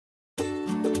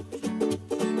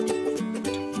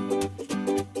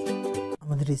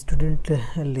Student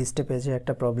লিস্টে পেজে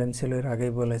একটা প্রবলেম ছিল, এর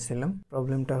আগেই বলেছিলাম।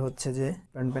 প্রবলেমটা হচ্ছে যে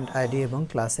ডিপার্টমেন্ট আইডি এবং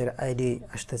ক্লাসের আইডি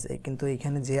আসতেছে, কিন্তু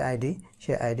এখানে যে আইডি,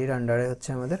 সে আইডির আন্ডারে হচ্ছে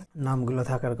আমাদের নামগুলো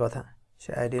থাকার কথা।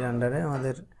 সে আইডির আন্ডারে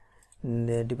আমাদের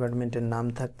ডিপার্টমেন্টের নাম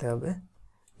থাকতে হবে।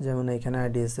 যেমন এখানে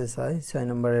আইডিএসএস হয় 6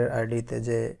 নম্বরের আইডিতে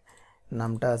যে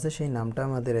নামটা আছে সেই নামটা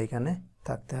আমাদের এখানে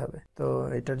থাকতে হবে। তো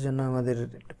এটার জন্য আমাদের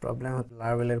একটা প্রবলেম হচ্ছে,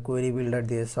 লারাভেলের কোয়েরি বিল্ডার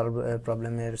দিয়ে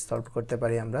সলভ করতে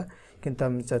পারি আমরা, কিন্তু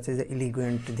আমি চাচ্ছি যে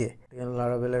এলিগুয়েন্ট দিয়ে।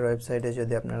 লারাভেলের ওয়েবসাইটে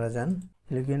যদি আপনারা যান,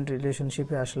 এলিগুয়েন্ট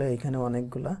রিলেশনশিপে আসলে এখানে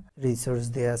অনেকগুলা রিসোর্স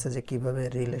দেওয়া আছে যে কিভাবে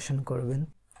রিলেশন করবেন।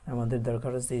 আমাদের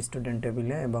দরকার হচ্ছে স্টুডেন্ট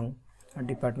টেবিলে এবং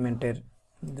ডিপার্টমেন্টের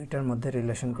দুইটার মধ্যে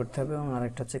রিলেশন করতে হবে, এবং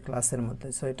আরেকটা হচ্ছে ক্লাসের মধ্যে।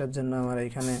 সো এটার জন্য আমার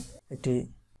এখানে একটি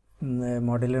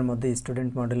মডেলের মধ্যে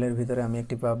স্টুডেন্ট মডেলের ভিতরে আমি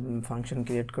একটি ফাংশন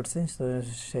ক্রিয়েট করছি। তো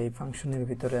সেই ফাংশনের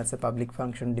ভিতরে আছে পাবলিক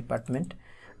ফাংশন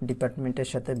ডিপার্টমেন্টের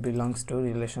সাথে বিলংস টু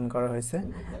রিলেশন করা হয়েছে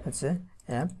হচ্ছে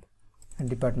অ্যাপ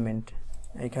ডিপার্টমেন্ট।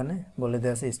 এখানে বলে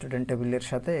দেওয়া আছে স্টুডেন্ট টেবিলের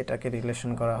সাথে এটাকে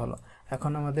রিলেশন করা হলো।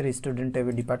 এখন আমাদের স্টুডেন্ট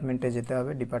টেবিল ডিপার্টমেন্টে যেতে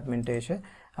হবে, ডিপার্টমেন্টে এসে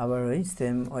আবার ওই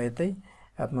সেম ওয়েতেই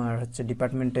আপনার হচ্ছে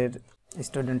ডিপার্টমেন্টের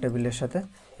স্টুডেন্ট টেবিলের সাথে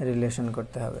রিলেশন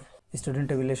করতে হবে। স্টুডেন্ট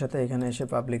টেবিলের সাথে এখানে এসে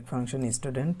public function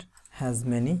student has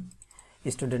many,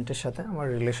 স্টুডেন্টের সাথে আমার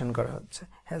রিলেশন করা হচ্ছে।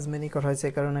 হ্যাজ মেনি করা হয়েছে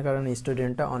এই কারণে, কারণ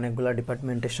স্টুডেন্টটা অনেকগুলো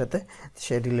ডিপার্টমেন্টের সাথে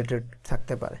সে রিলেটেড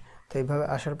থাকতে পারে। তো এইভাবে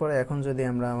আসার পরে এখন যদি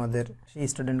আমরা আমাদের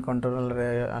স্টুডেন্ট কন্ট্রোলারে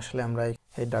আসলে আমরা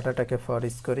এই ডাটাটাকে ফর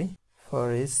ইচ করি, for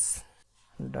each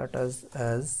data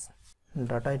as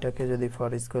data, এটাকে যদি ফর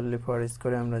ইচ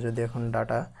করে আমরা যদি এখন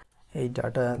এই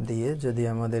ডাটা দিয়ে যদি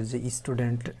আমাদের যে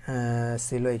স্টুডেন্ট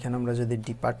ছিল এখানে আমরা যদি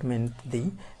ডিপার্টমেন্ট দিই,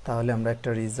 তাহলে আমরা একটা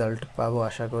রেজাল্ট পাবো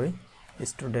আশা করি।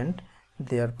 স্টুডেন্ট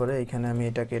দেওয়ার পরে এখানে আমি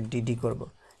এটাকে ডিডি করব,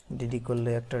 ডিডি করলে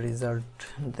একটা রেজাল্ট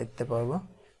দেখতে পাবো।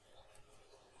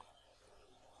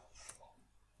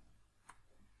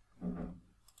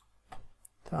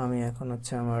 তো আমি এখন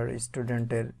হচ্ছে আমার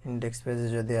স্টুডেন্টের ইন্ডেক্স পেজে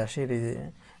যদি আসি,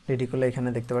 ডিডি করলে এখানে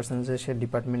দেখতে পাচ্ছেন যে সে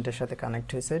ডিপার্টমেন্টের সাথে কানেক্ট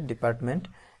হয়েছে, ডিপার্টমেন্ট,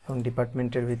 এবং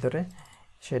ডিপার্টমেন্টের ভিতরে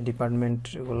সে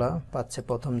ডিপার্টমেন্টগুলো পাচ্ছে।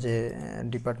 প্রথম যে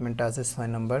ডিপার্টমেন্টটা আছে 6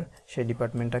 নম্বর, সেই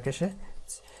ডিপার্টমেন্টটাকে সে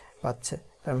পাচ্ছে,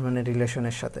 তার মানে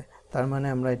রিলেশনের সাথে। তার মানে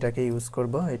আমরা এটাকে ইউজ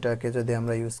করব। এটাকে যদি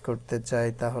আমরা ইউজ করতে চাই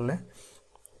তাহলে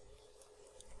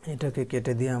এটাকে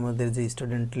কেটে দিয়ে আমাদের যে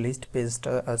স্টুডেন্ট লিস্ট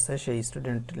পেজটা আছে সেই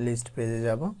স্টুডেন্ট লিস্ট পেজে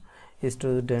যাব।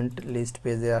 স্টুডেন্ট লিস্ট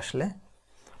পেজে আসলে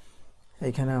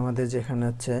এখানে আমাদের যেখানে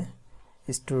হচ্ছে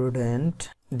স্টুডেন্ট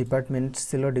ডিপার্টমেন্ট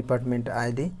ছিল,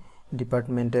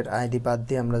 ডিপার্টমেন্টের আইডি বাদ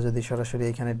দিয়ে আমরা যদি সরাসরি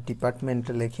এখানে ডিপার্টমেন্ট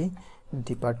লিখি,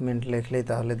 ডিপার্টমেন্ট লিখলেই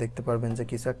তাহলে দেখতে পারবেন যে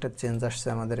কিছু একটা চেঞ্জ আসছে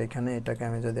আমাদের এখানে। এটাকে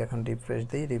আমি যদি এখন রিফ্রেশ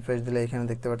দিলে এখানে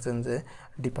দেখতে পাচ্ছেন যে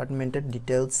ডিপার্টমেন্টের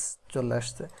ডিটেলস চলে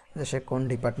আসছে, যে সে কোন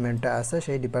ডিপার্টমেন্টে আছে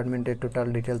সেই ডিপার্টমেন্টের টোটাল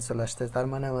ডিটেলস চলে আসছে। তার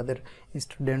মানে আমাদের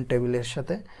স্টুডেন্ট টেবিলের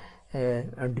সাথে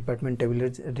ডিপার্টমেন্ট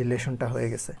টেবিলের রিলেশনটা হয়ে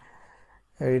গেছে।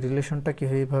 এই রিলেশনটা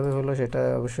কীভাবে হলো সেটা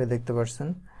অবশ্যই দেখতে পাচ্ছেন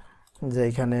যে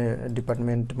এখানে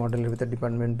ডিপার্টমেন্ট মডেলের ভিতরে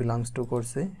ডিপার্টমেন্ট বিলংস টু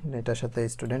করছে, এটার সাথে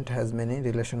স্টুডেন্ট হ্যাজ মেনি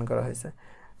রিলেশন করা হয়েছে।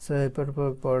 সো এরপর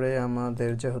পরে আমাদের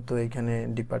যেহেতু এখানে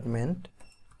ডিপার্টমেন্ট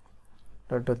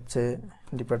হচ্ছে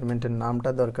ডিপার্টমেন্টের নামটা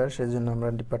দরকার, সেই জন্য আমরা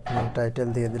ডিপার্টমেন্ট টাইটেল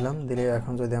দিয়ে দিলাম। দিলে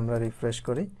এখন যদি আমরা রিফ্রেশ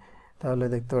করি তাহলে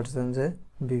দেখতে পাচ্ছেন যে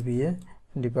বিবিএ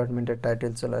ডিপার্টমেন্টের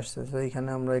টাইটেল চলে আসছে। সো এখানে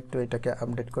আমরা একটু এটাকে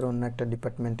আপডেট করে অন্য একটা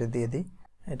ডিপার্টমেন্টে দিয়ে দিই।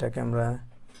 এটাকে আমরা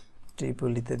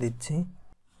ট্রিপলিতে দিচ্ছি,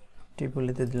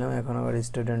 ট্রিপলিতে দিলাম। এখন আবার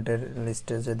স্টুডেন্টের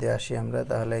লিস্টে যদি আসি আমরা,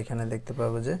 তাহলে এখানে দেখতে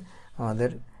পাবো যে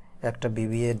আমাদের একটা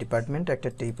বিবিএ ডিপার্টমেন্ট, একটা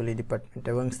ট্রিপলি ডিপার্টমেন্ট,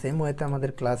 এবং সেম ওয়েতে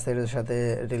আমাদের ক্লাসের সাথে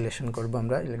রিলেশন করব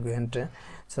আমরা এলিগুয়েন্টে।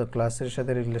 সো ক্লাসের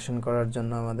সাথে রিলেশন করার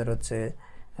জন্য আমাদের হচ্ছে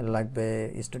লাগবে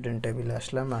স্টুডেন্ট টেবিলে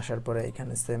আসলাম, আসার পরে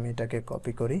এখানে সেম এটাকে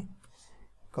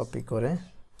কপি করে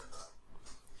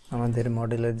আমাদের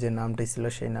মডেলের যে নামটি ছিল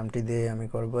সেই নামটি দিয়ে আমি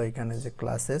করব এখানে যে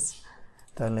ক্লাসেস,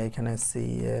 তাহলে এখানে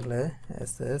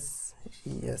CLASSES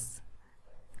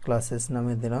ক্লাসেস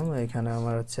নামে দিলাম। এখানে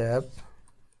আমার হচ্ছে অ্যাপ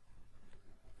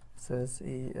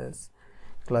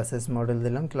ক্লাসেস মডেল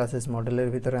দিলাম। ক্লাসেস মডেলের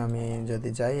ভিতরে আমি যদি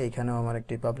যাই, এখানেও আমার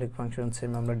একটি পাবলিক ফাংশন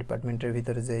সেম আমরা ডিপার্টমেন্টের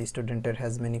ভিতরে যে স্টুডেন্টের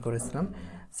হ্যাজ মেনি করেছিলাম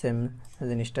সেম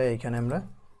জিনিসটা এখানে আমরা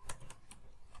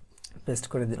পেস্ট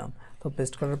করে দিলাম। তো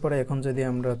পেস্ট করার পরে এখন যদি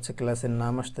আমরা হচ্ছে ক্লাসের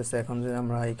নাম আসতেছে, এখন যদি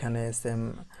আমরা এখানে সেম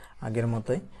আগের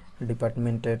মতোই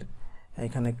ডিপার্টমেন্টের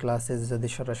এখানে ক্লাসেস যদি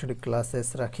সরাসরি ক্লাসেস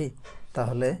রাখি,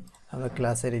 তাহলে আমরা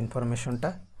ক্লাসের ইনফরমেশনটা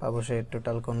পাবো, সে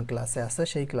টোটাল কোন ক্লাসে আছে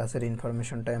সেই ক্লাসের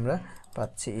ইনফরমেশনটাই আমরা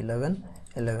পাচ্ছি।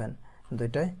 11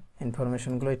 দুইটাই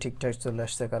ইনফরমেশনগুলোই ঠিকঠাক চলে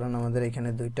আসছে, কারণ আমাদের এখানে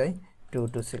দুইটাই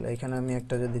 2 ছিল। এখানে আমি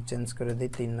একটা যদি চেঞ্জ করে দিই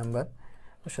 3 নাম্বার,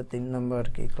 অবশ্য 3 নম্বর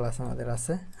কি ক্লাস আমাদের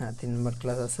আছে, হ্যাঁ 3 নম্বর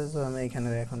ক্লাস আছে। তো আমি এখানে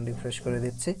এখন রিফ্রেশ করে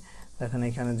দিচ্ছি, এখন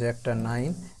এখানে যে একটা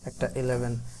 9 একটা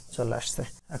 11 চলে আসছে।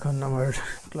 এখন আমার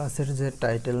ক্লাসের যে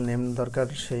টাইটেল নেম দরকার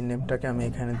সেই নেমটাকে আমি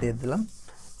এখানে দিয়ে দিলাম,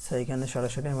 সো এখানে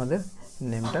সরাসরি আমাদের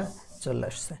নেমটা চলে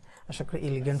আসছে। আশা করি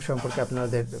এলিগেন্ট সম্পর্কে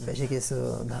আপনাদের বেশি কিছু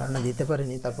ধারণা দিতে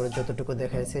পারিনি, তারপরে যতটুকু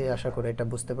দেখাইছি আশা করি এটা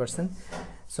বুঝতে পারছেন।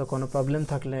 সো কোনো প্রবলেম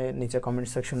থাকলে নিচে কমেন্ট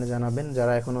সেকশনে জানাবেন।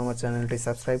 যারা এখনও আমার চ্যানেলটি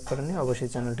সাবস্ক্রাইব করেনি অবশ্যই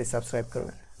চ্যানেলটি সাবস্ক্রাইব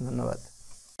করবেন। ধন্যবাদ।